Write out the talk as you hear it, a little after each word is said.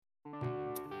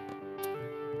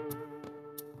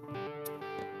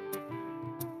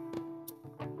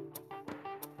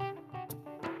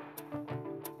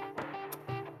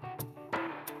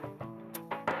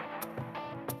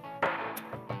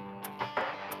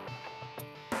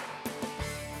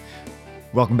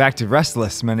Welcome back to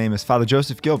Restless. My name is Father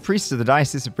Joseph Gill, priest of the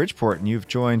Diocese of Bridgeport, and you've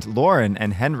joined Lauren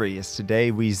and Henry as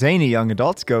today we zany young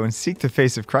adults go and seek the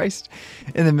face of Christ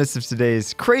in the midst of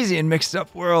today's crazy and mixed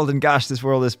up world. And gosh, this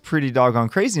world is pretty doggone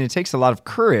crazy, and it takes a lot of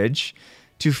courage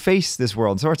to face this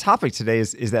world. So our topic today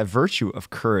is that virtue of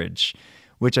courage,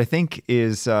 which I think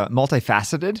is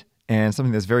multifaceted and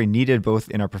something that's very needed both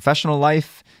in our professional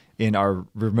life, in our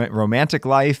romantic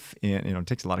life. And, it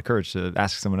takes a lot of courage to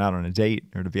ask someone out on a date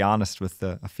or to be honest with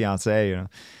a fiance,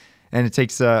 and it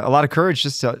takes a lot of courage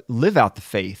just to live out the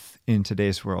faith in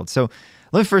today's world. So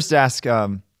let me first ask,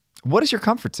 what is your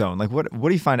comfort zone? Like, what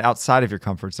do you find outside of your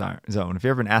comfort zone? If you've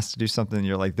ever been asked to do something and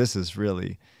you're like, this is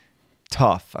really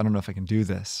tough, I don't know if I can do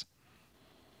this.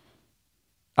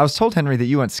 I was told, Henry, that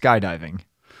you went skydiving.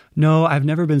 No, I've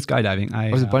never been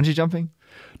skydiving. Was it bungee jumping?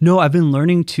 No, I've been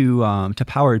learning to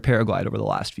powered paraglide over the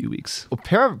last few weeks. Well,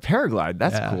 paraglide,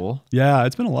 that's cool. Yeah,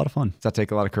 it's been a lot of fun. Does that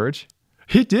take a lot of courage?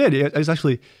 It did. It's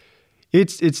actually,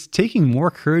 it's taking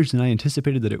more courage than I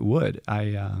anticipated that it would.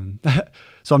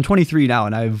 So I'm 23 now,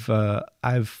 and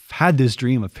I've had this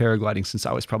dream of paragliding since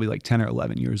I was probably like 10 or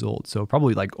 11 years old. So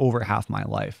probably like over half my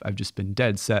life, I've just been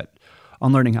dead set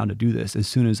on learning how to do this as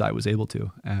soon as I was able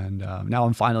to. And now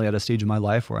I'm finally at a stage in my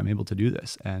life where I'm able to do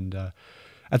this. And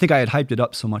I think I had hyped it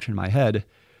up so much in my head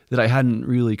that I hadn't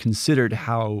really considered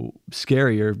how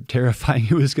scary or terrifying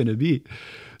it was going to be.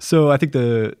 So I think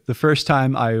the first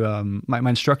time my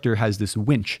instructor has this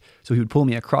winch. So he would pull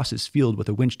me across his field with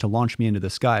a winch to launch me into the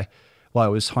sky while I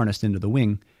was harnessed into the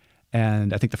wing.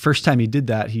 And I think the first time he did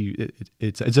that,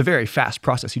 it's a very fast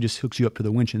process. He just hooks you up to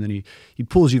the winch and then he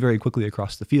pulls you very quickly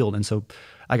across the field. And so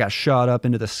I got shot up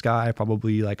into the sky,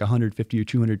 probably like 150 or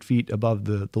 200 feet above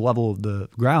the level of the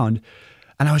ground.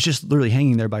 And I was just literally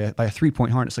hanging there by a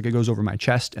 3-point harness. Like it goes over my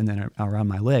chest and then around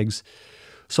my legs.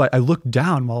 So I look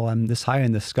down while I'm this high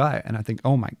in the sky and I think,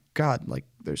 oh my God, like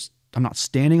I'm not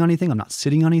standing on anything. I'm not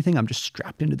sitting on anything. I'm just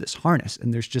strapped into this harness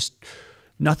and there's just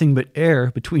nothing but air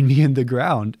between me and the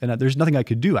ground. And there's nothing I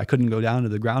could do. I couldn't go down to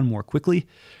the ground more quickly.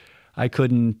 I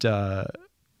couldn't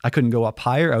go up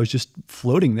higher. I was just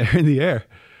floating there in the air.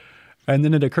 And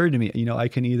then it occurred to me, I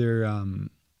can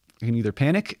either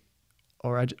panic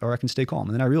or I can stay calm.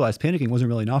 And then I realized panicking wasn't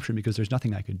really an option because there's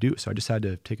nothing I could do. So I just had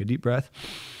to take a deep breath,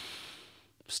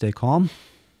 stay calm,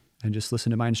 and just listen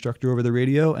to my instructor over the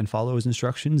radio and follow his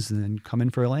instructions and then come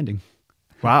in for a landing.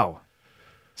 Wow.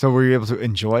 So were you able to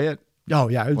enjoy it? Oh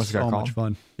yeah, it was so much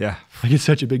fun. Yeah. I get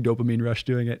such a big dopamine rush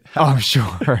doing it. Oh, I'm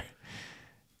sure.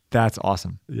 That's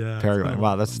awesome. Yeah. Paragliding.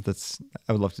 Wow, that's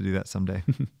I would love to do that someday.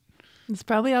 It's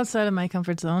probably outside of my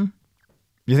comfort zone.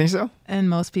 You think so? And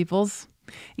most people's.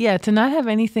 Yeah, to not have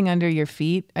anything under your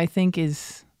feet, I think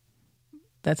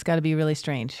that's got to be really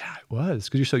strange. Yeah, it was,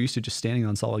 because you're so used to just standing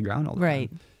on solid ground all the time.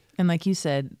 Right. And like you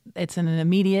said, it's an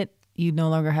immediate, you no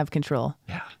longer have control.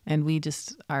 Yeah. And we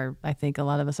just are, I think a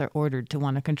lot of us are ordered to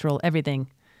want to control everything.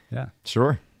 Yeah.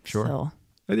 Sure. So.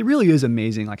 It really is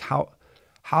amazing, like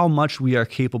how much we are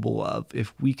capable of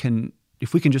if we can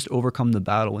just overcome the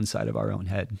battle inside of our own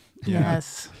head. Yeah.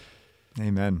 Yes.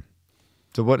 Amen.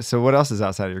 So what else is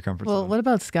outside of your comfort zone? Well, what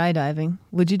about skydiving?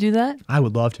 Would you do that? I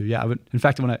would love to. Yeah. In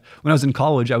fact, when I was in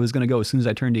college, I was going to go as soon as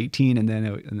I turned 18, and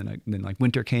then like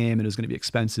winter came and it was going to be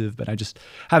expensive, but I just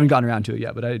haven't gotten around to it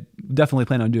yet. But I definitely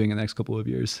plan on doing it in the next couple of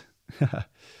years.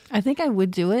 I think I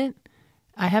would do it.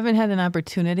 I haven't had an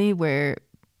opportunity where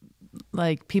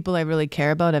like people I really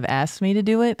care about have asked me to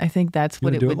do it. I think that's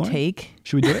what it would take.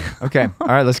 Should we do it? Okay. All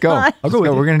right, let's go. I'll go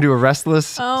with you. We're going to do a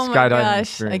restless Oh my skydiving gosh.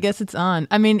 experience. I guess it's on.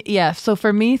 I mean, yeah. So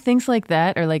for me, things like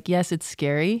that are like, yes, it's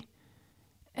scary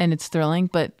and it's thrilling,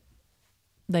 but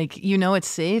like, it's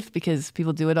safe because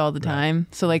people do it all the time.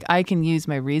 So like I can use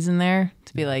my reason there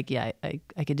to be like, yeah,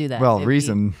 I could do that. Well, It'd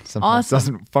reason be sometimes awesome.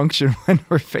 doesn't function when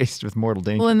we're faced with mortal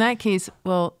danger. Well, in that case,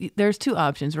 there's two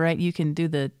options, right? You can do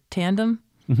the tandem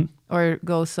or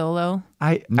go solo.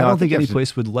 I don't think any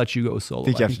place would let you go solo. I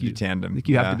think you have to do tandem. I think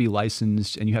you have to be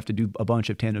licensed and you have to do a bunch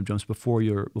of tandem jumps before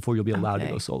you'll be allowed to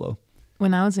go solo.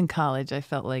 When I was in college, I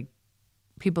felt like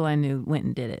people I knew went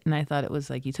and did it. And I thought it was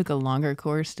like you took a longer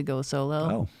course to go solo.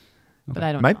 Oh. Okay. But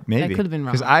I don't know. Maybe. I could have been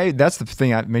wrong. Because that's the thing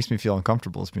that makes me feel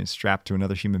uncomfortable is being strapped to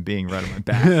another human being right on my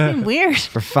back Weird.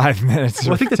 for 5 minutes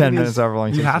Well, or I think the 10 thing minutes, is, however long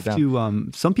it you takes have to get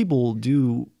down. to, some people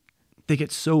they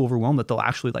get so overwhelmed that they'll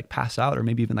actually like pass out or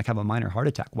maybe even like have a minor heart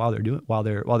attack while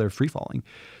they're free falling.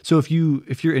 So if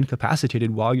you're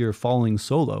incapacitated while you're falling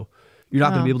solo, you're not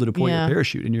going to be able to deploy your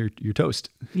parachute and you're toast.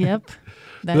 Yep.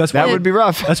 That would be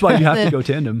rough. That's why you have to go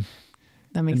tandem.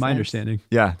 That makes in my sense. understanding.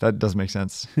 Yeah, that does make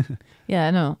sense. Yeah,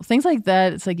 I know. Things like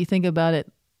that, it's like you think about it,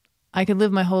 I could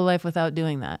live my whole life without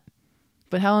doing that.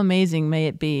 But how amazing may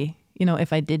it be,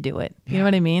 if I did do it. You know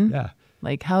what I mean? Yeah.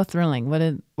 Like, how thrilling. What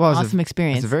an Well, awesome As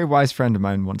experience. a very wise friend of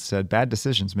mine once said, bad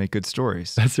decisions make good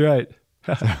stories. That's right.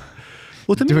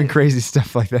 Well, to Doing me, crazy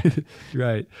stuff like that.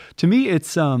 right. To me,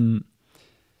 it's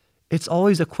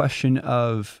always a question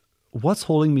of what's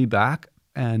holding me back,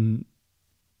 and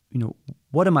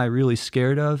what am I really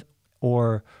scared of,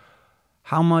 or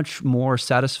how much more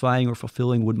satisfying or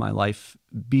fulfilling would my life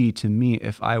be to me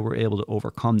if I were able to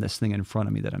overcome this thing in front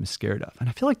of me that I'm scared of? And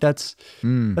I feel like that's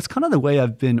kind of the way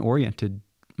I've been oriented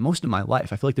most of my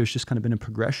life. I feel like there's just kind of been a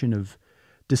progression of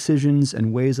decisions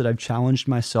and ways that I've challenged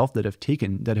myself that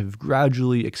have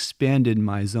gradually expanded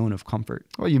my zone of comfort.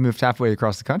 Well, you moved halfway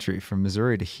across the country from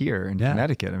Missouri to here in Yeah.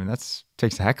 Connecticut. I mean,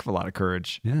 takes a heck of a lot of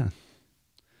courage. Yeah.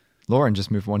 Lauren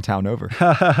just moved one town over.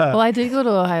 Well, I did go to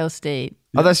Ohio State.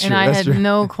 Oh, that's true. And I That's had true.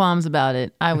 no qualms about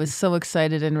it. I was so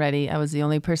excited and ready. I was the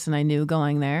only person I knew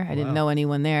going there. I didn't know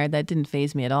anyone there. That didn't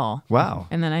faze me at all. Wow.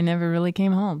 And then I never really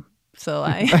came home. So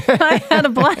I had a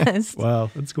blast. Wow,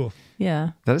 that's cool.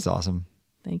 Yeah. That is awesome.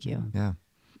 Thank you. Yeah.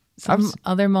 Some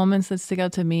other moments that stick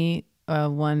out to me,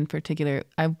 one particular,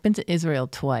 I've been to Israel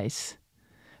twice,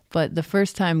 but the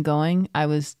first time going, I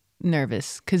was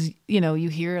nervous because, you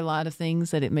hear a lot of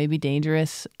things that it may be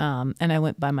dangerous. And I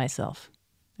went by myself,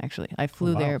 actually. I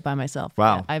flew there by myself.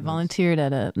 Wow. I volunteered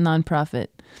at a nonprofit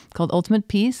called Ultimate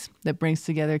Peace that brings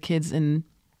together kids in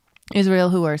Israel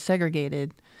who are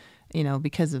segregated,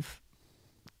 because of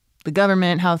the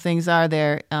government, how things are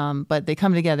there, but they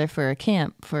come together for a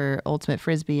camp for Ultimate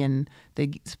Frisbee, and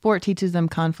the sport teaches them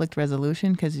conflict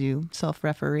resolution because you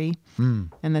self-referee,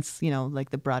 and that's like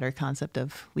the broader concept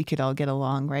of we could all get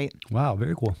along, right? Wow,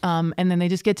 very cool. And then they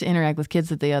just get to interact with kids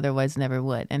that they otherwise never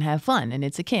would, and have fun, and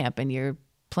it's a camp, and you're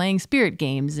playing spirit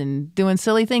games and doing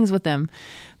silly things with them.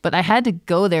 But I had to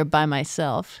go there by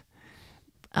myself.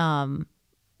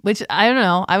 Which I don't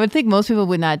know. I would think most people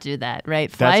would not do that,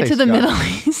 right? Fly takes to the guts. Middle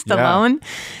East Yeah. alone.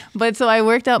 But so I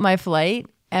worked out my flight,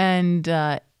 and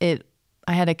I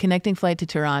had a connecting flight to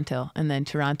Toronto, and then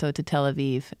Toronto to Tel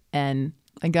Aviv. And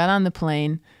I got on the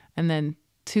plane, and then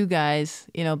two guys,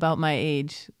 about my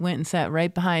age, went and sat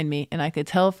right behind me, and I could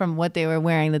tell from what they were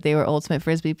wearing that they were Ultimate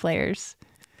Frisbee players.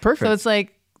 Perfect. So it's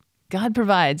like God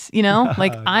provides,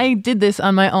 like I did this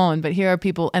on my own, but here are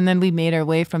people. And then we made our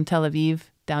way from Tel Aviv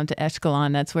down to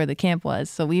Eshkelon. That's where the camp was.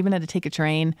 So we even had to take a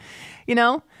train,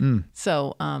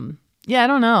 So, yeah, I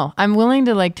don't know. I'm willing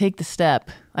to take the step.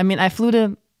 I mean, I flew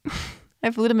to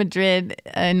Madrid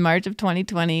in March of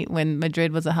 2020 when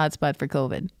Madrid was a hotspot for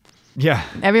COVID. yeah.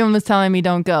 Everyone was telling me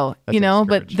don't go, That takes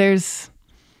but courage.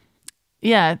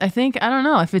 I think, I don't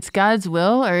know if it's God's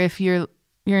will or if you're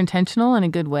intentional in a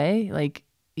good way,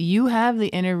 you have the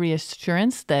inner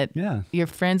reassurance that Yeah. your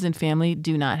friends and family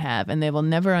do not have, and they will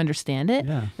never understand it.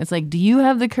 Yeah. It's like, do you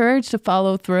have the courage to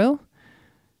follow through,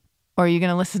 or are you going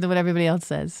to listen to what everybody else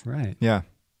says? Right. Yeah.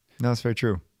 No, that's very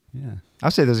true. Yeah. I'll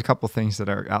say there's a couple things that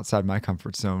are outside my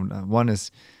comfort zone. One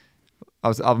is,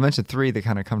 I'll mention three that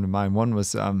kind of come to mind. One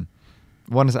is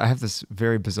I have this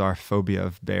very bizarre phobia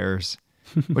of bears,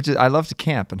 which is I love to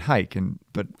camp and hike,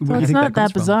 but Where do Well, you it's think not that comes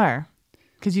that bizarre,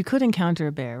 because you could encounter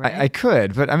a bear, right? I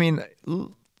could. But I mean,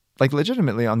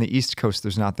 legitimately on the East Coast,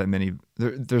 there's not that many.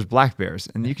 There's black bears,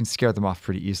 and you can scare them off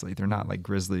pretty easily. They're not like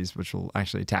grizzlies, which will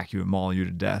actually attack you and maul you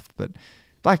to death. But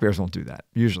black bears won't do that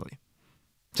usually.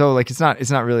 So it's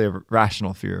not really a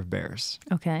rational fear of bears.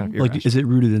 Okay. Kind of Like, irrational. is it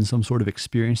rooted in some sort of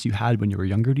experience you had when you were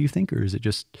younger, do you think? Or is it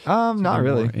just Not something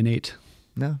really. more innate?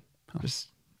 No, just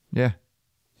yeah.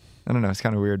 I don't know. It's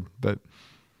kind of weird, but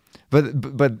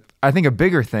I think a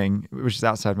bigger thing, which is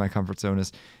outside my comfort zone,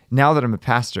 is now that I'm a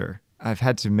pastor, I've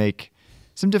had to make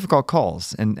some difficult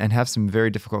calls and have some very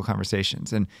difficult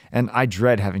conversations, and I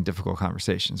dread having difficult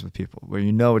conversations with people where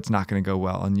it's not going to go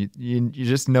well, and you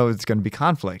just know it's going to be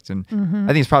conflict, and I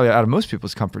think it's probably out of most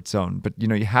people's comfort zone, but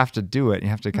you have to do it. You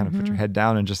have to kind of put your head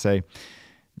down and just say,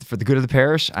 for the good of the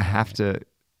parish, I have to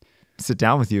sit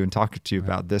down with you and talk to you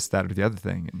about this, that, or the other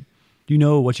thing. And Do you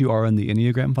know what you are on the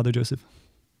Enneagram, Father Joseph?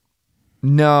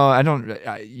 no, I don't.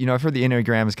 I've heard the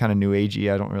Enneagram is kind of new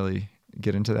agey. I don't really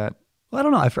get into that. Well, I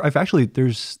don't know. I've actually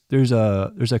there's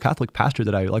a Catholic pastor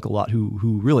that I like a lot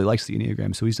who really likes the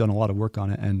Enneagram. So he's done a lot of work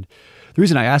on it. And the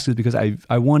reason I ask is because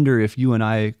I wonder if you and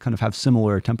I kind of have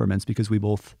similar temperaments, because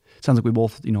sounds like we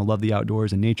both love the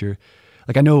outdoors and nature.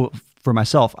 Like, I know for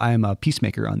myself, I am a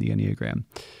peacemaker on the Enneagram.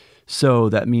 So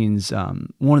that means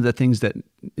one of the things that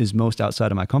is most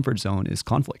outside of my comfort zone is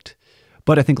conflict.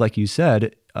 But I think, like you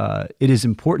said, it is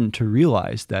important to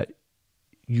realize that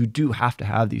you do have to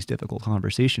have these difficult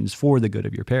conversations for the good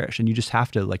of your parish. And you just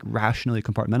have to rationally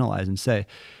compartmentalize and say,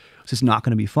 this is not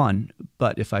going to be fun,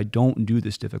 but if I don't do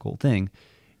this difficult thing,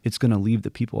 it's going to leave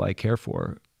the people I care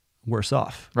for worse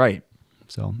off. Right.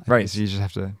 So Right. So you just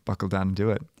have to buckle down and do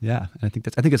it. yeah, and I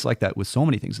think it's like that with so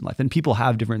many things in life. And people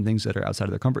have different things that are outside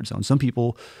of their comfort zone. Some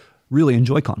people really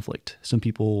enjoy conflict. Some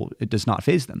people, it does not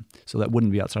faze them. So that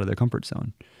wouldn't be outside of their comfort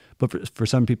zone. But for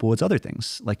some people, it's other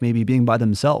things, like maybe being by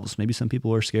themselves. Maybe some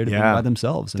people are scared of being by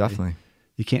themselves. And Definitely.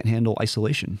 They can't handle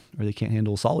isolation, or they can't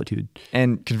handle solitude.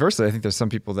 And conversely, I think there's some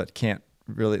people that can't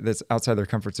really, that's outside their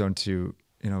comfort zone to,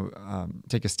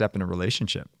 take a step in a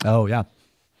relationship. Oh, yeah.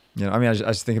 I mean, I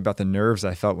just think about the nerves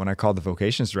I felt when I called the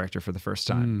vocations director for the first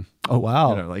time. Oh,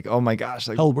 wow. Like, oh my gosh.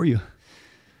 Like, How old were you?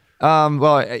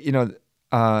 well,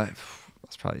 I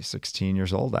was probably 16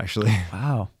 years old, actually.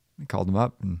 Wow. I called him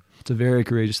up and It's a very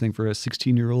courageous thing for a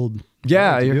 16-year-old.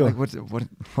 yeah, to you're do. like,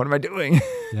 what am I doing?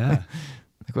 Yeah.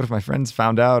 Like, what if my friends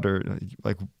found out, or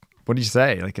like, what do you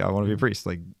say? Like, I want to be a priest.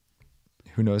 Like,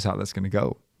 who knows how that's going to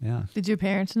go? Yeah. Did your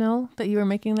parents know that you were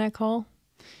making that call?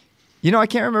 I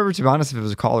can't remember, to be honest, if it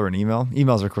was a call or an email.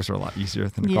 Emails, of course, are a lot easier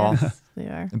than a call. Yes, they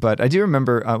are. But I do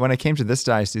remember when I came to this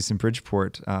diocese in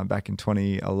Bridgeport back in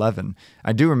 2011,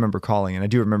 I do remember calling, and I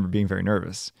do remember being very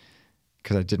nervous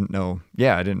because I didn't know.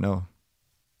 Yeah, I didn't know.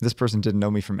 This person didn't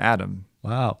know me from Adam.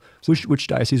 Wow. Which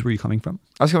diocese were you coming from?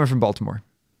 I was coming from Baltimore,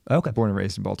 Okay. born and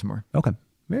raised in Baltimore. Okay.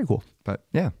 Very cool. But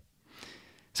yeah.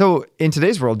 So in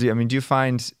today's world, do you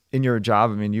find in your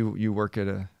job? I mean, you work at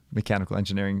a mechanical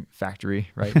engineering factory,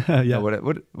 right? Yeah.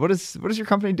 What does your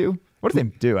company do? What do they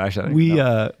do? Actually, I don't even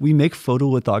know. We make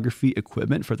photolithography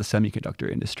equipment for the semiconductor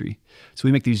industry. So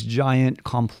we make these giant,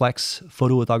 complex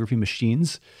photolithography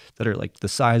machines that are like the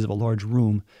size of a large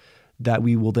room that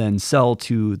we will then sell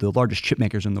to the largest chip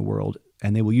makers in the world,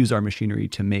 and they will use our machinery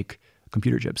to make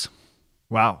computer chips.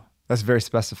 Wow, that's very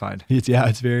specified.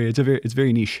 It's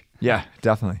very niche. Yeah,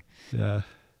 definitely. Yeah.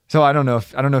 So I don't know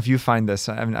if you find this.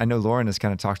 I mean, I know Lauren has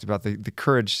kind of talked about the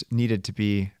courage needed to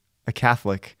be a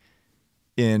Catholic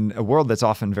in a world that's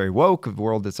often very woke, a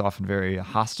world that's often very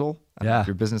hostile. I don't know if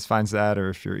your business finds that, or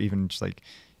if you're even just like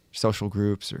social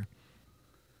groups, or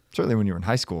certainly when you were in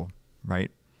high school,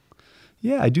 right?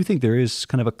 Yeah, I do think there is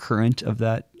kind of a current of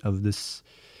this,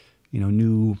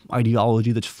 new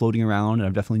ideology that's floating around, and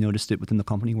I've definitely noticed it within the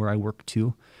company where I work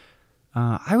too.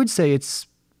 I would say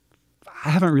I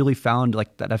haven't really found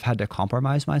like that I've had to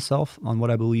compromise myself on what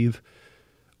I believe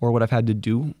or what I've had to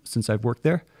do since I've worked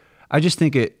there. I just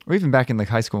think Or even back in like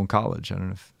high school and college. I don't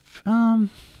know if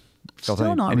felt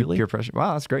still not any really. peer pressure.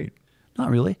 Wow, that's great. Not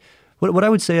really. What I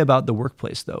would say about the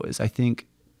workplace though is I think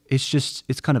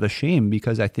it's kind of a shame,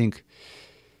 because I think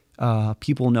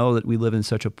people know that we live in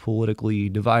such a politically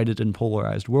divided and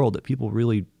polarized world that people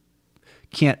really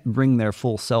can't bring their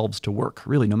full selves to work,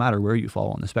 really, no matter where you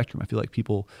fall on the spectrum. I feel like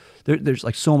there's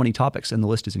like so many topics, and the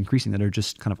list is increasing, that are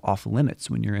just kind of off limits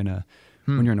when you're in a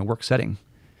work setting.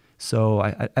 So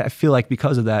I feel like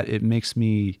because of that, it makes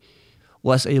me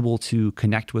less able to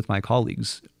connect with my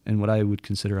colleagues in what I would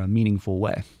consider a meaningful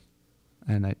way.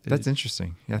 And That's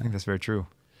interesting. Yeah, I think that's very true.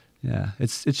 Yeah,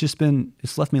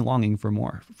 it's left me longing for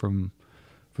more from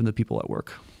the people at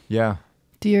work. Yeah.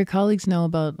 Do your colleagues know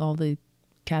about all the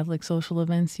Catholic social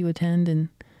events you attend and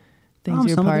things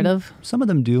you're Some part of? Some of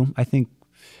them do. I think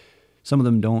some of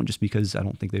them don't, just because I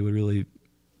don't think they would really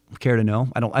care to know.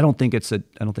 I don't think it's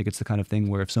the kind of thing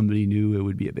where if somebody knew, it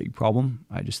would be a big problem.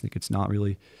 I just think it's not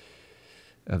really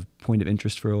a point of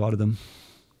interest for a lot of them.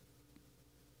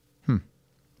 Well,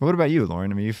 what about you,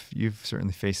 Lauren? I mean, you've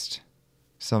certainly faced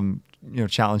some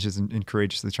challenges in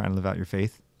courageously trying to live out your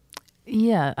faith.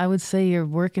 Yeah, I would say your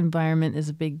work environment is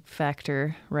a big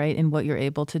factor, right, in what you're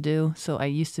able to do. So I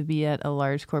used to be at a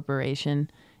large corporation,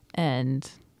 and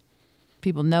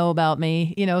people know about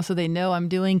me, so they know I'm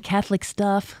doing Catholic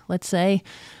stuff, let's say.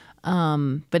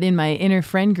 But in my inner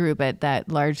friend group at that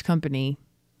large company,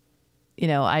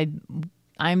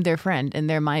 I'm their friend and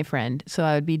they're my friend. So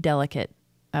I would be delicate,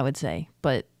 I would say.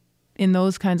 But in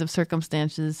those kinds of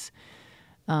circumstances,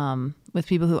 with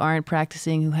people who aren't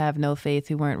practicing, who have no faith,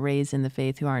 who weren't raised in the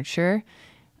faith, who aren't sure,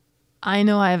 I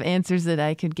know I have answers that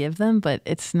I could give them, but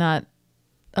it's not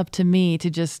up to me to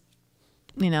just,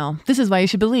 this is why you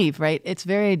should believe, right? It's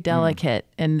very delicate,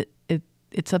 and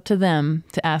it's up to them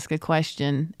to ask a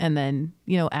question and then,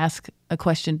 ask a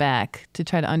question back to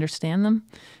try to understand them,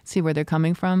 see where they're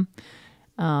coming from.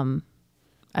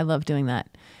 I love doing that.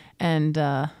 And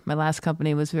my last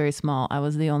company was very small. I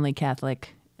was the only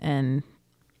Catholic, and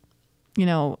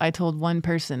I told one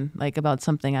person about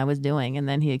something I was doing, and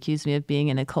then he accused me of being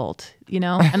in a cult, and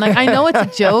I know it's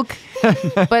a joke,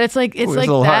 but it's like,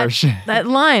 that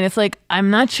line. It's like,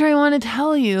 I'm not sure I want to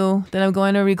tell you that I'm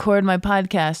going to record my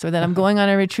podcast, or that I'm going on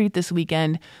a retreat this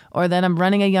weekend, or that I'm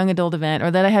running a young adult event, or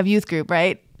that I have youth group,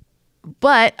 right?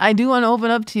 But I do want to open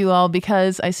up to you all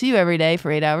because I see you every day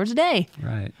for 8 hours a day.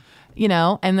 Right.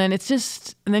 And then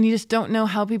and then you just don't know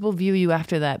how people view you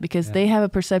after that because they have a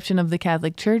perception of the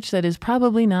Catholic Church that is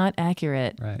probably not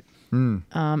accurate. Right.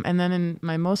 And then in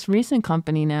my most recent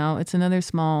company now, it's another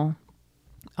small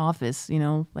office,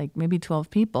 like maybe 12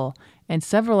 people, and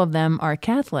several of them are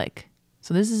Catholic.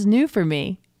 So this is new for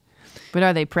me. But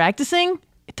are they practicing?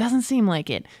 It doesn't seem like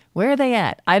it. Where are they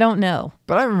at? I don't know.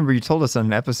 But I remember you told us on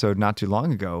an episode not too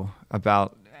long ago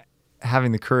about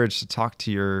having the courage to talk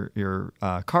to your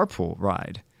carpool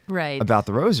ride. Right. About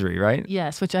the rosary, right?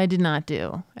 Yes, which I did not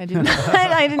do. I did not.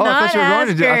 I did I not thought you were going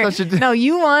to ask do it. I her. thought you did. No,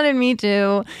 you wanted me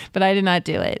to, but I did not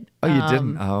do it. Oh, you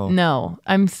didn't? Oh. No,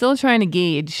 I'm still trying to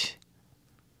gauge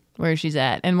where she's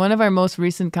at. And one of our most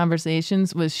recent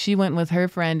conversations was she went with her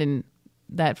friend and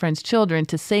that friend's children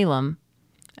to Salem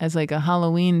as like a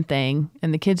Halloween thing,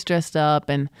 and the kids dressed up,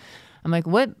 and I'm like,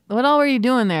 what all were you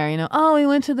doing there? Oh, we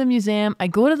went to the museum. I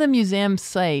go to the museum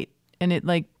site, and it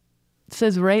like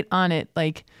says right on it,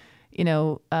 like,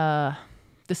 the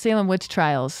Salem witch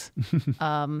trials.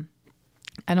 I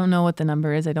don't know what the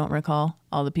number is. I don't recall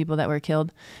all the people that were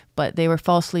killed, but they were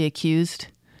falsely accused,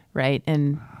 right,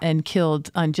 and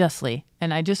killed unjustly.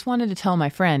 And I just wanted to tell my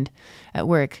friend at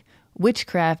work,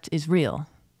 witchcraft is real.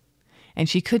 And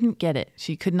she couldn't get it.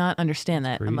 She could not understand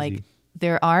that. Crazy. I'm like,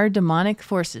 there are demonic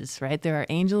forces, right? There are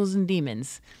angels and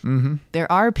demons. Mm-hmm.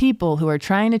 There are people who are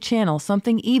trying to channel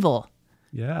something evil.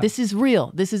 Yeah. This is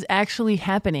real. This is actually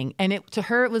happening. And to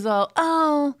her, it was all,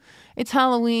 oh, it's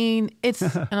Halloween.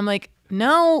 And I'm like,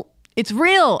 no, it's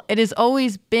real. It has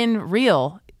always been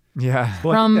real. Yeah.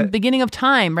 From beginning of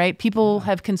time, right? People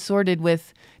have consorted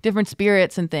with different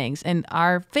spirits and things. And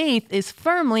our faith is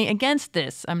firmly against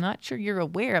this. I'm not sure you're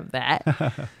aware of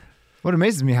that. What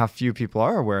amazes me how few people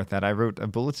are aware of that. I wrote a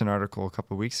bulletin article a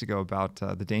couple of weeks ago about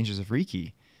the dangers of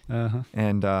Reiki. Uh-huh.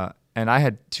 And I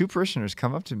had 2 parishioners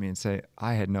come up to me and say,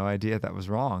 I had no idea that was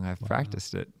wrong. I've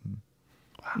practiced it.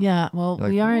 Yeah, well, Like,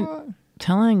 we aren't what?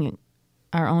 telling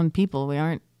our own people. We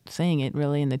aren't saying it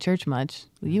really in the church much.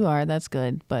 You are, that's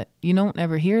good. But you don't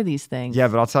ever hear these things. Yeah,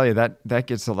 but I'll tell you, that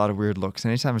gets a lot of weird looks.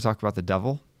 Anytime I talk about the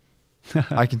devil,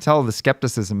 I can tell the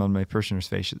skepticism on my parishioners'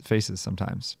 faces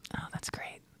sometimes. Oh, that's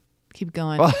great. Keep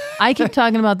going. Well- I keep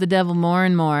talking about the devil more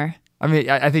and more. I mean,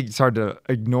 I think it's hard to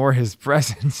ignore his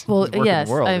presence. Well, his work in yes,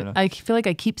 the world, I feel like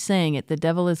I keep saying it. The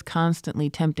devil is constantly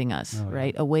tempting us,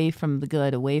 right? Away from the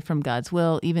good, away from God's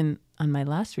will. Even on my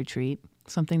last retreat,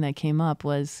 something that came up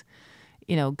was,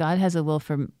 God has a will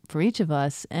for each of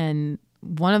us. And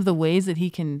one of the ways that he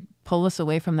can pull us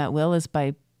away from that will is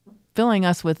by filling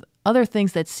us with other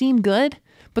things that seem good,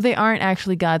 but they aren't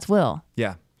actually God's will.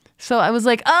 Yeah. So I was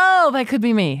like, oh, that could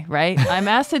be me, right? I'm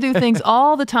asked to do things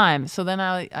all the time. So then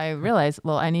I realized,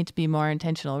 well, I need to be more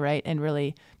intentional, right? And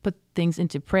really put things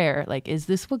into prayer. Like, is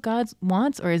this what God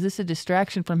wants, or is this a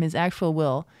distraction from his actual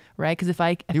will, right? Because if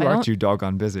I You are don't, too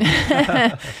doggone busy.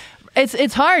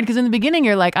 it's hard because in the beginning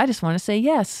you're like, I just want to say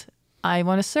yes. I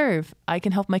want to serve. I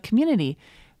can help my community.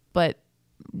 But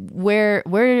where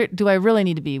do I really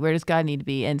need to be? Where does God need to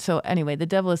be? And so anyway, the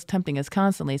devil is tempting us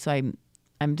constantly. So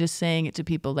I'm just saying it to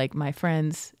people like my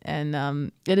friends.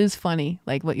 And it is funny,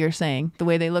 like what you're saying, the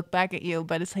way they look back at you.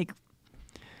 But it's like,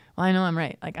 well, I know I'm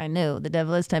right. Like, I know the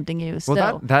devil is tempting you still.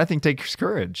 Well, that I think takes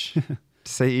courage to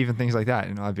say even things like that.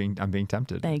 I'm being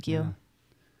tempted. Thank you.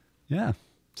 Yeah.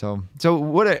 So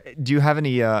what do you have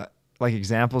any like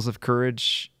examples of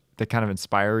courage that kind of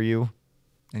inspire you?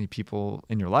 Any people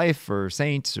in your life, or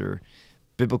saints, or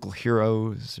biblical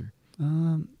heroes? Or...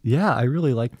 Yeah, I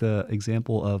really like the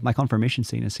example of my confirmation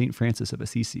saint is Saint Francis of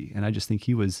Assisi, and I just think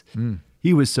he was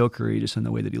so courageous in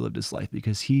the way that he lived his life,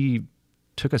 because he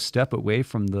took a step away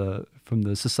from the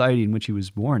society in which he was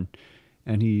born,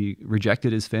 and he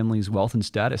rejected his family's wealth and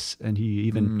status, and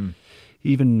he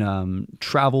even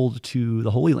traveled to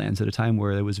the Holy Lands at a time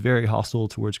where it was very hostile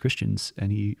towards Christians,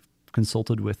 and he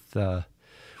consulted with the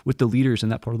leaders in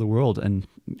that part of the world and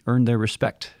earned their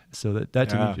respect. So that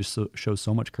to me just shows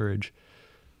so much courage.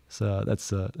 So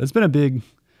it's been a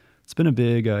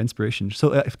big inspiration. So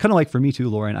kind of like for me too,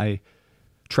 Lauren,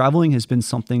 traveling has been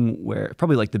something where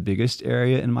probably like the biggest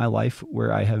area in my life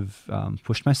where I have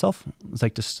pushed myself. It's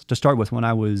like to start with, when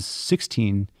I was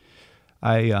 16,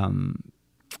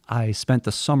 I spent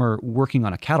the summer working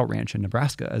on a cattle ranch in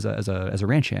Nebraska as a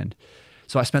ranch hand.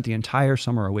 So I spent the entire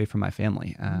summer away from my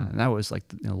family, and that was like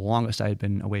the longest I had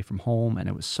been away from home, and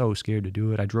I was so scared to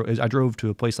do it. I drove to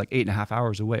a place like 8.5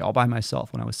 hours away, all by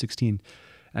myself when I was 16. And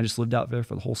I just lived out there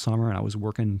for the whole summer, and I was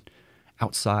working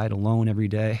outside alone every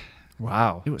day.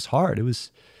 Wow, it was hard. It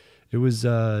was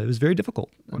very difficult.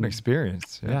 What an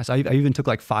experience! Yeah. So I even took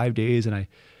like 5 days, and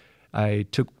I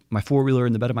took my 4-wheeler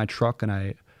in the bed of my truck and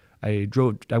I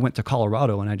went to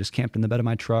Colorado and I just camped in the bed of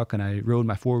my truck and I rode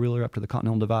my 4-wheeler up to the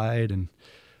Continental Divide. And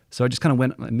so I just kind of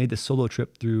went and made this solo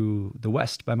trip through the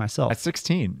West by myself. At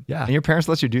 16. Yeah. And your parents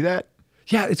let you do that?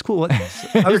 Yeah, it's cool.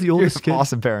 I was the oldest kid.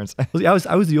 Awesome parents.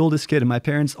 I was the oldest kid, and my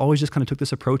parents always just kind of took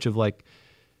this approach of like,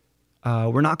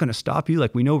 we're not going to stop you.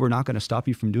 Like, we know we're not going to stop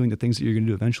you from doing the things that you're going to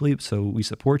do eventually. So we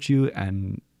support you,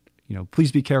 and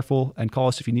please be careful and call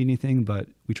us if you need anything. But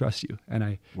we trust you.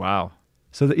 And Wow.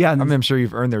 So that, yeah, and I'm sure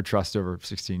you've earned their trust over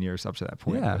 16 years up to that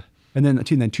point. Yeah, and then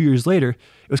 2 years later,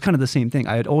 it was kind of the same thing.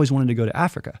 I had always wanted to go to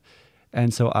Africa,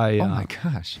 and so Oh my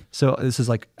gosh. So this is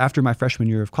like after my freshman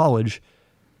year of college.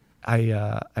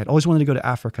 I'd always wanted to go to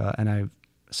Africa, and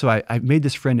I made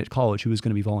this friend at college who was going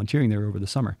to be volunteering there over the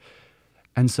summer,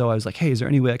 and so I was like, hey, is there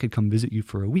any way I could come visit you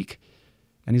for a week?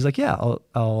 And he's like, yeah,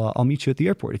 I'll meet you at the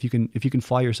airport if you can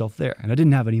fly yourself there. And I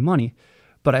didn't have any money,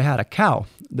 but I had a cow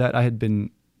that I had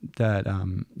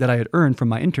earned from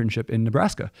my internship in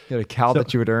Nebraska. You had a cow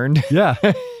that you had earned? Yeah.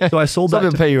 So I sold some that.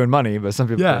 people pay you in money, but some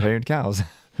people pay you in cows.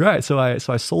 Right. So I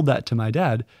sold that to my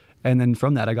dad. And then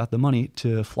from that, I got the money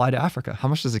to fly to Africa. How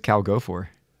much does a cow go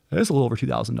for? It was a little over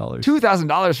 $2,000.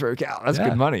 $2,000 for a cow. That's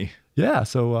good money. Yeah.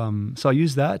 So I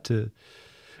used that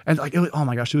and like, oh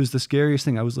my gosh, it was the scariest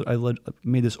thing. I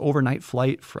made this overnight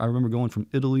flight. I remember going from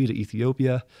Italy to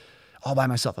Ethiopia all by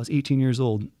myself. I was 18 years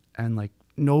old, and like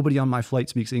nobody on my flight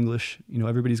speaks English.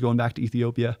 Everybody's going back to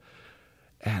Ethiopia.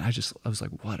 And I was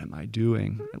like, what am I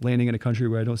doing? Landing in a country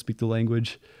where I don't speak the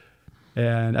language.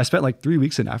 And I spent like 3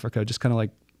 weeks in Africa, just kind of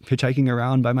like hitchhiking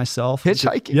around by myself.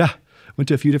 Hitchhiking? Yeah. Went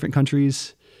to a few different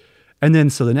countries. And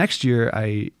then, so the next year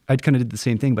I kind of did the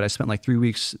same thing, but I spent like 3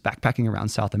 weeks backpacking around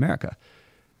South America.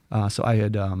 So I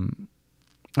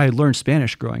had learned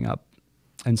Spanish growing up.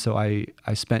 And so I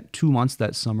spent 2 months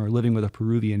that summer living with a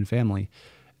Peruvian family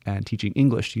and teaching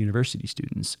English to university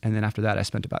students. And then after that, I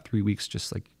spent about 3 weeks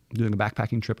just like doing a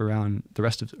backpacking trip around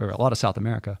a lot of South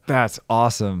America. That's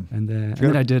awesome. And then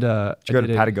I did Did you go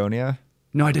to Patagonia?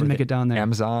 No, I didn't make it down there.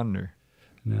 Amazon or?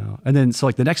 No. And then, so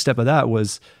like the next step of that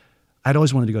was I'd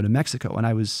always wanted to go to Mexico. And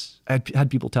I had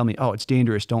people tell me, oh, it's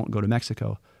dangerous. Don't go to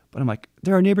Mexico. But I'm like,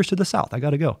 there are neighbors to the south. I got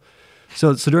to go.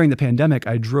 So during the pandemic,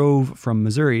 I drove from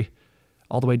Missouri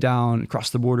all the way down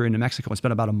across the border into Mexico and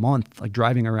spent about a month like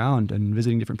driving around and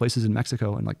visiting different places in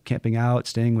Mexico and like camping out,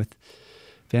 staying with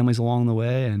families along the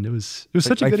way. And it was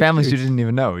such a good families experience. you didn't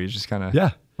even know. You just kind of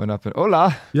Yeah. went up and,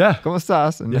 hola, Yeah. ¿cómo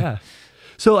estás? And Yeah.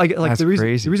 So like That's the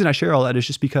crazy. reason I share all that is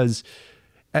just because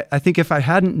I think if I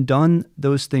hadn't done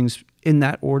those things in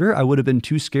that order, I would have been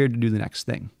too scared to do the next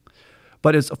thing.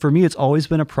 But for me, it's always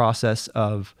been a process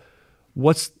of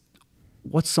what's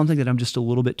something that I'm just a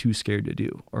little bit too scared to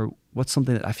do, or what's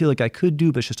something that I feel like I could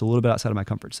do, but it's just a little bit outside of my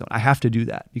comfort zone. I have to do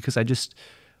that because I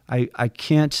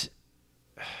can't.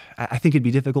 I think it'd be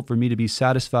difficult for me to be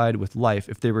satisfied with life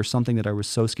if there were something that I was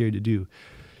so scared to do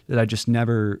that I just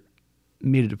never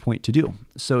made it a point to do.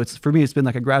 So for me, it's been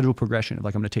like a gradual progression of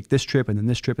like, I'm going to take this trip and then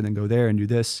this trip and then go there and do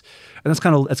this. And that's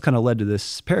kind of led to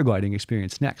this paragliding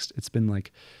experience next. It's been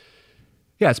like,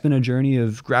 it's been a journey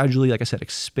of gradually, like I said,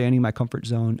 expanding my comfort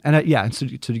zone. And so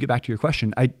to get back to your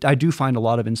question, I do find a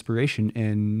lot of inspiration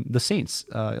in the saints,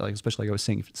 like especially like I was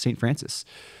saying, St. Francis.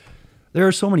 There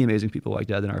are so many amazing people like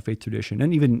that in our faith tradition,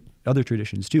 and even other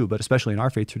traditions too, but especially in our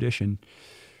faith tradition,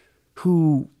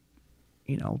 who,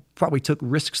 probably took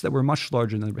risks that were much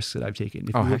larger than the risks that I've taken.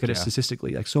 If you look at it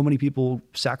statistically, like so many people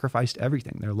sacrificed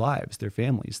everything, their lives, their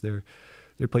families, their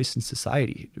place in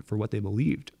society for what they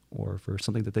believed or for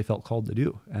something that they felt called to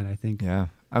do. And I think... Yeah.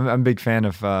 I'm a big fan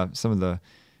of some of the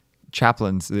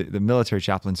chaplains, the military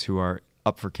chaplains who are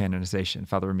up for canonization.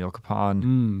 Father Emile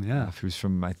Capon, who's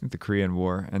from, I think, the Korean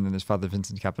War. And then there's Father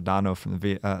Vincent Capodanno from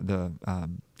the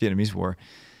Vietnamese War.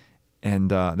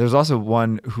 And there's also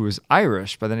one who is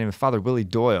Irish by the name of Father Willie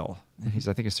Doyle. And he's,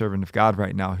 I think, a servant of God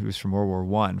right now. He was from World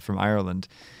War I, from Ireland.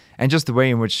 And just the way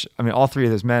in which, all three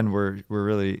of those men were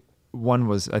really... One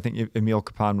was, I think, Emile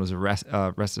Capon was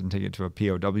arrested and taken to a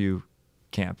POW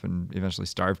camp and eventually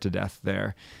starved to death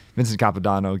there. Vincent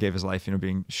Capodanno gave his life,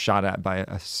 being shot at by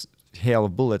a hail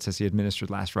of bullets as he administered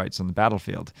last rites on the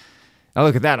battlefield. I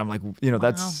look at that, I'm like,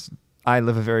 I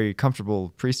live a very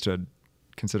comfortable priesthood,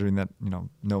 considering that,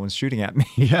 no one's shooting at me.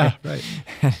 Yeah, right.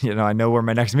 And, I know where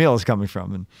my next meal is coming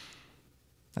from.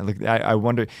 And I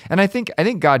wonder, and I think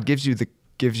God gives you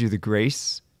the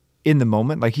grace in the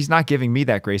moment. Like, he's not giving me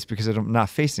that grace because I'm not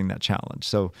facing that challenge.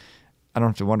 So I don't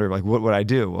have to wonder, like, what would I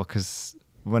do? Well, because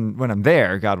when I'm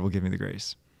there, God will give me the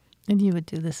grace. And you would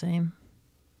do the same.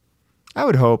 I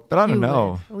would hope, but I don't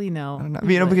know. Would. We know. I don't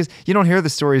know. Because you don't hear the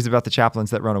stories about the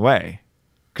chaplains that run away,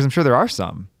 because I'm sure there are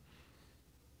some.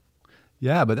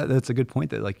 Yeah, but that's a good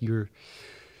point that like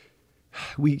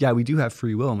we do have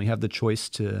free will and we have the choice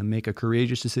to make a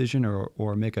courageous decision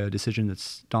or make a decision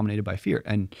that's dominated by fear.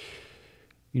 And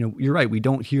you're right. We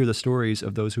don't hear the stories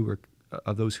of those who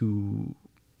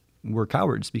were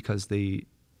cowards because they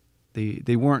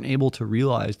weren't able to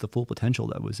realize the full potential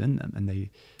that was in them, and they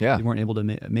weren't able to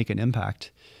make an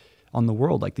impact on the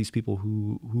world like these people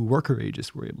who were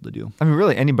courageous were able to do. I mean,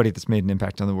 really, anybody that's made an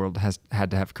impact on the world has had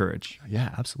to have courage.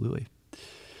 Yeah, absolutely.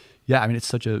 Yeah, I mean, it's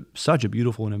such a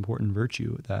beautiful and important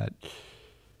virtue that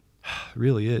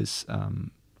really is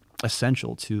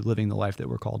essential to living the life that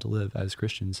we're called to live as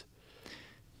Christians.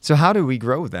 So how do we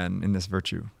grow then in this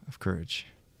virtue of courage?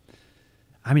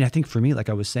 I mean, I think for me, like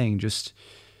I was saying, just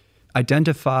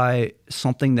identify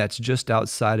something that's just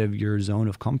outside of your zone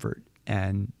of comfort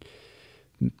and,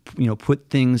 put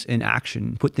things in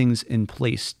action, put things in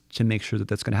place to make sure that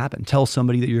that's going to happen. Tell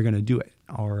somebody that you're going to do it,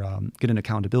 or get an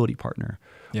accountability partner,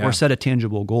 or set a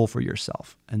tangible goal for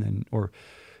yourself, or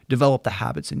develop the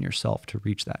habits in yourself to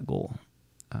reach that goal.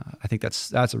 I think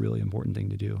that's a really important thing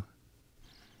to do.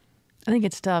 I think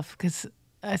it's tough because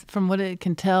from what I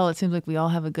can tell, it seems like we all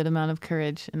have a good amount of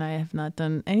courage, and I have not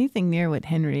done anything near what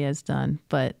Henry has done.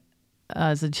 But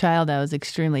as a child, I was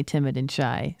extremely timid and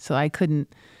shy, so I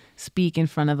couldn't speak in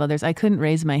front of others. I couldn't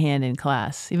raise my hand in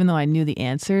class, even though I knew the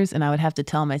answers, and I would have to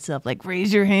tell myself, like,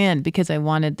 raise your hand, because I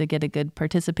wanted to get a good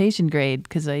participation grade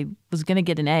because I was going to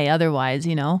get an A otherwise,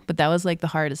 But that was like the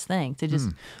hardest thing, to just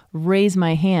raise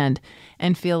my hand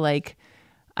and feel like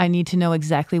I need to know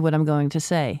exactly what I'm going to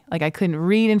say. Like I couldn't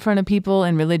read in front of people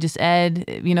in religious ed,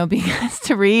 being asked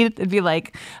to read. It'd be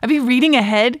like, I'd be reading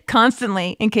ahead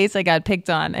constantly in case I got picked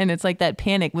on. And it's like that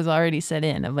panic was already set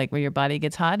in of like where your body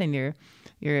gets hot and your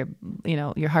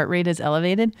heart rate is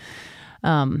elevated.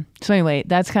 So anyway,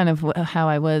 that's kind of how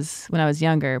I was when I was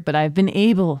younger, but I've been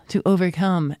able to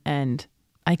overcome, and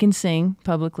I can sing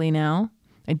publicly now.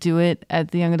 I do it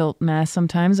at the young adult mass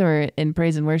sometimes or in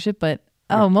praise and worship, but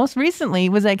most recently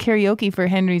was at karaoke for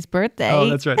Henry's birthday. Oh,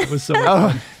 that's right. It was so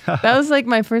much fun. That was like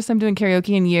my first time doing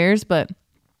karaoke in years, but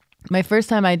my first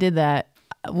time I did that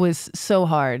was so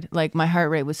hard. Like my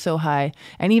heart rate was so high.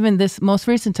 And even this most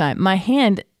recent time, my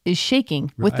hand is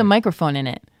shaking with the microphone in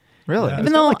it. Really? Yeah,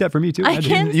 it's like that for me too. I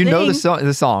can't You know sing.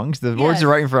 the songs. The words are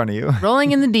right in front of you.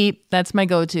 Rolling in the Deep. That's my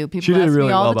go-to. People She did ask really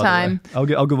me all well, the time. By the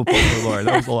way. I'll give a poll for Laura.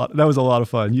 That was a lot of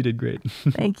fun. You did great.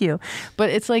 Thank you.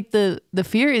 But it's like the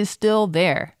fear is still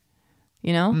there.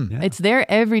 It's there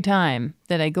every time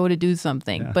that I go to do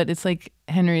something. Yeah. But it's like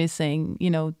Henry is saying,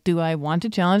 do I want to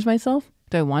challenge myself?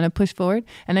 Do I want to push forward?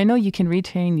 And I know you can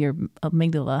retrain your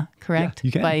amygdala, correct? Yeah,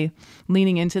 you can. By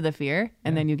leaning into the fear,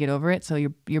 and then you get over it. So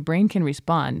your brain can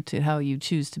respond to how you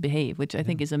choose to behave, which I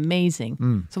think is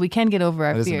amazing. So we can get over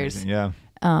our That is fears. amazing, yeah.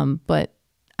 But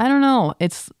I don't know.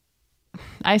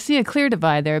 I see a clear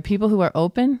divide. There are people who are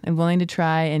open and willing to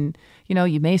try, and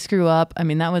you may screw up. I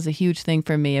mean, that was a huge thing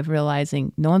for me of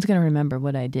realizing no one's going to remember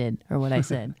what I did or what I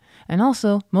said. And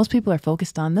also, most people are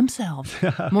focused on themselves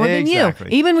more than you.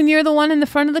 Even when you're the one in the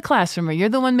front of the classroom, or you're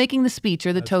the one making the speech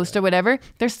or the toast or whatever,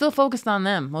 they're still focused on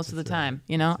them most of the time.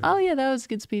 Oh yeah, that was a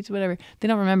good speech, whatever. They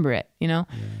don't remember it,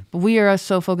 But we are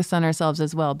so focused on ourselves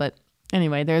as well. But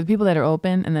anyway, there are the people that are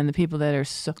open, and then the people that are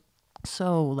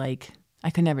so like, I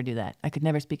could never do that. I could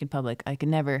never speak in public. I could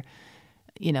never,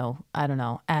 I don't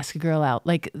know, ask a girl out.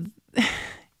 Like,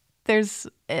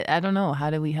 I don't know. How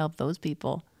do we help those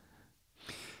people?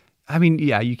 I mean,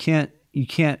 yeah, you can't,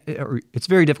 it's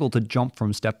very difficult to jump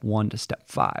from step 1 to step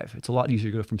 5. It's a lot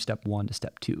easier to go from step 1 to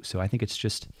step 2. So I think it's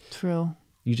just true.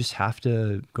 You just have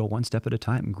to go one step at a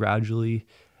time, gradually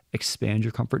expand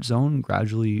your comfort zone,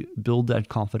 gradually build that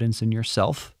confidence in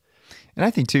yourself. And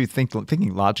I think too,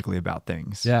 thinking logically about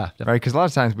things. Yeah, definitely. Right. Because a lot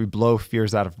of times we blow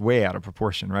fears way out of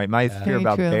proportion. Right. My fear Very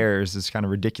about true. bears is kind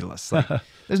of ridiculous. Like,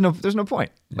 there's no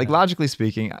point. Like logically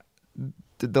speaking,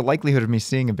 the likelihood of me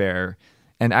seeing a bear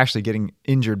and actually getting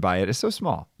injured by it is so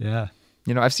small. Yeah.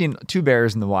 I've seen 2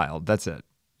 bears in the wild. That's it.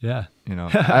 Yeah.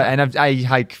 I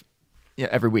hike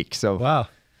every week. So wow.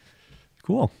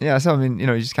 Cool. Yeah. So, I mean, you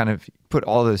just kind of put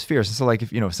all those fears. And so like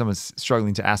if someone's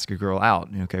struggling to ask a girl out,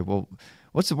 okay, well,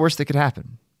 what's the worst that could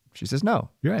happen? She says no.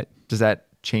 You're right. Does that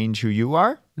change who you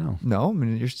are? No. No. I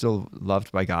mean, you're still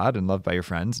loved by God and loved by your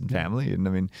friends and family. And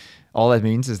I mean, all that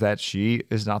means is that she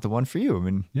is not the one for you. I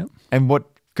mean, and what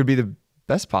could be the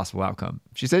best possible outcome?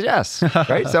 She says yes,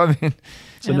 right? So, I mean.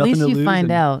 So at least you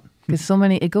find out, because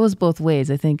it goes both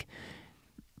ways. I think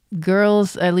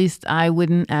girls, at least I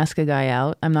wouldn't ask a guy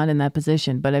out. I'm not in that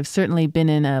position, but I've certainly been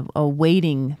in a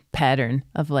waiting pattern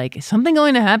of like, is something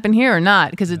going to happen here or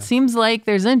not? Because it seems like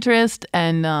there's interest,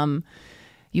 and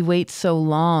you wait so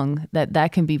long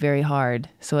that can be very hard.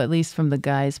 So at least from the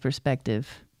guy's perspective,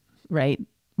 right?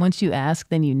 Once you ask,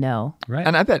 then you know. Right.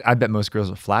 And I bet most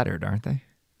girls are flattered, aren't they?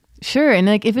 Sure. And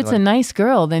like if it's Like- a nice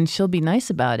girl, then she'll be nice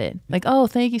about it. Like, oh,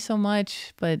 thank you so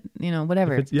much. But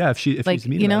whatever. If she's Like,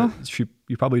 mean you about know? it,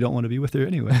 you probably don't want to be with her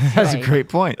anyway. That's Right. a great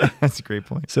point. That's a great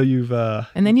point. So you've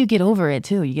And then you get over it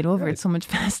too. You get over it so much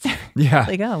faster. Yeah.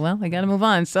 Like, oh, well, I got to move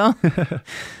on. So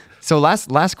So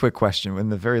last quick question in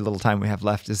the very little time we have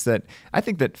left is that I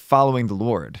think that following the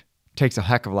Lord takes a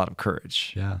heck of a lot of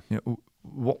courage. Yeah. You know,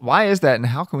 why is that, and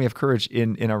how can we have courage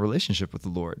in our relationship with the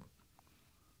Lord?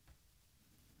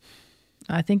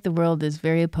 I think the world is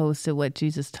very opposed to what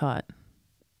Jesus taught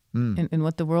and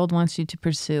what the world wants you to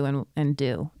pursue and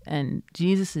do. And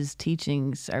Jesus's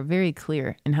teachings are very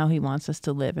clear in how he wants us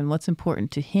to live and what's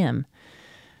important to him.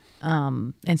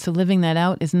 And so living that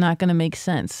out is not going to make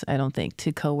sense, I don't think,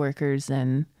 to coworkers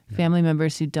and family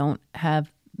members who don't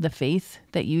have the faith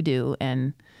that you do.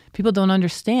 And people don't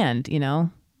understand,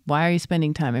 why are you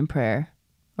spending time in prayer?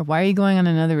 Or why are you going on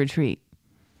another retreat?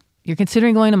 You're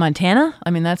considering going to Montana?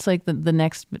 I mean, that's like the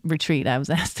next retreat I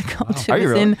was asked to go to. Are you It's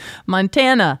really? in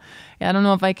Montana. I don't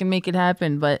know if I can make it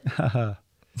happen, but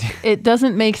it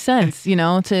doesn't make sense,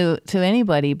 to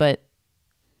anybody. But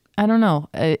I don't know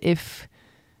if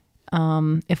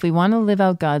we want to live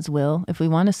out God's will, if we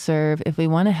want to serve, if we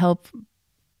want to help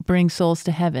bring souls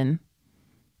to heaven,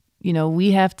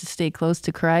 we have to stay close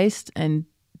to Christ and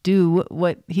do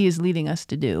what he is leading us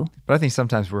to do. But I think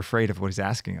sometimes we're afraid of what he's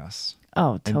asking us.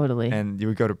 Oh, And- totally. And you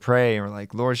would go to pray and we're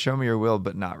like, Lord, show me your will,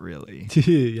 but not really.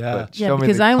 yeah. But Yeah, show me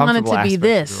because the I want it comfortable to be aspects of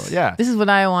this. your will. Yeah. This is what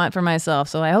I want for myself.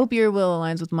 So I hope your will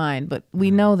aligns with mine. But we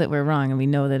know that we're wrong, and we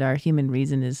know that our human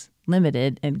reason is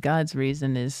limited, and God's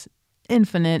reason is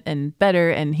infinite and better,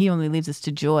 and he only leads us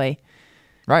to joy.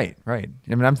 Right. I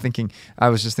mean, I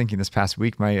was just thinking this past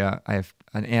week, I have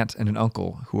an aunt and an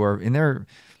uncle who are in their,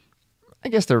 I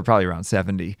guess they're probably around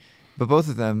 70, but both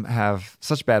of them have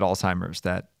such bad Alzheimer's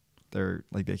that they're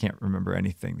like, they can't remember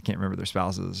anything. They can't remember their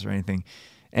spouses or anything.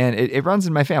 And it runs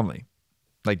in my family,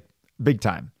 like big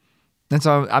time. And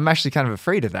so I'm actually kind of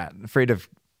afraid of that, afraid of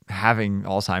having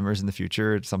Alzheimer's in the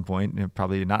future at some point,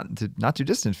 probably not too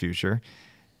distant future.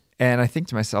 And I think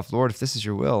to myself, Lord, if this is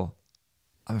your will,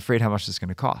 I'm afraid how much this is going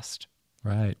to cost.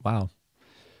 Right. Wow.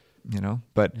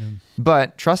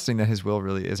 But trusting that his will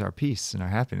really is our peace and our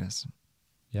happiness.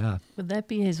 Yeah. Would that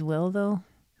be his will, though?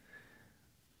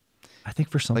 I think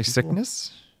for some Like people,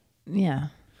 sickness? Yeah.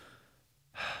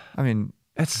 I mean,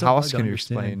 It's so how hard else to can you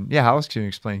understand. explain? Yeah, how else can you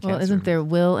explain Well, cancer? isn't there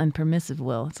will and permissive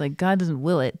will? It's like God doesn't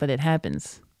will it, but it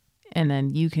happens. And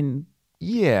then you can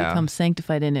Yeah. become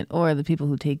sanctified in it, or the people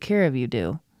who take care of you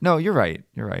do. No, you're right.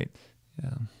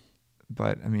 Yeah.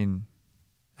 But I mean,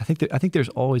 I think there's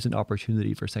always an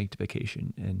opportunity for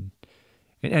sanctification in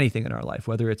anything in our life,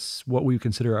 whether it's what we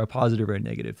consider a positive or a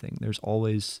negative thing. There's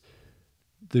always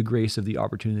the grace of the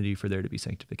opportunity for there to be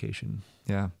sanctification.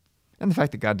 yeah. And the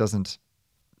fact that God doesn't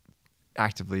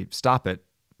actively stop it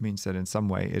means that in some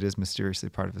way it is mysteriously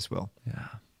part of his will. Yeah.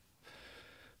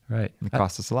 Right. And it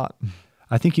costs us a lot.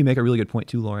 I think you make a really good point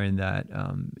too, Lauren, that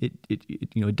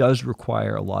it does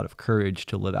require a lot of courage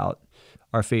to live out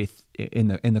our faith in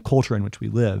the culture in which we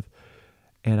live.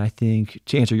 And I think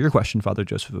to answer your question, Father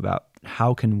Joseph, about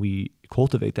how can we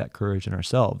cultivate that courage in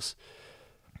ourselves,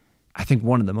 I think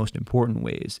one of the most important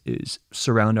ways is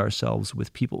surround ourselves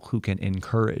with people who can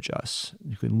encourage us,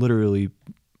 who can literally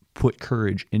put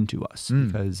courage into us,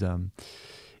 because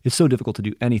it's so difficult to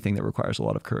do anything that requires a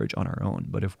lot of courage on our own.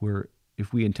 But if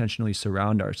we intentionally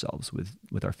surround ourselves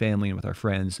with our family and with our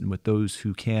friends and with those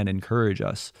who can encourage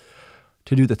us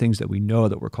to do the things that we know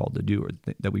that we're called to do, or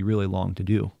that we really long to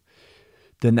do,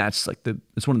 then that's like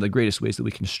it's one of the greatest ways that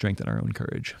we can strengthen our own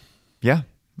courage. Yeah,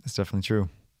 that's definitely true.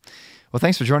 Well,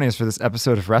 thanks for joining us for this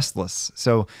episode of Restless.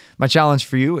 So my challenge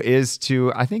for you is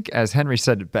to, I think, as Henry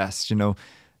said it best,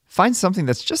 find something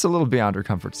that's just a little beyond our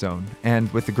comfort zone.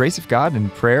 And with the grace of God and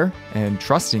prayer and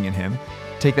trusting in him,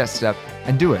 take that step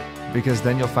and do it, because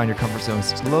then you'll find your comfort zone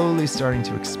slowly starting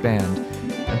to expand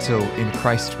until in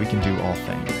Christ we can do all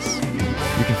things.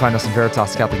 You can find us on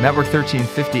Veritas Catholic Network,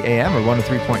 1350 AM or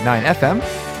 103.9 FM,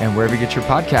 and wherever you get your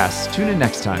podcasts. Tune in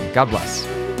next time. God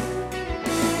bless.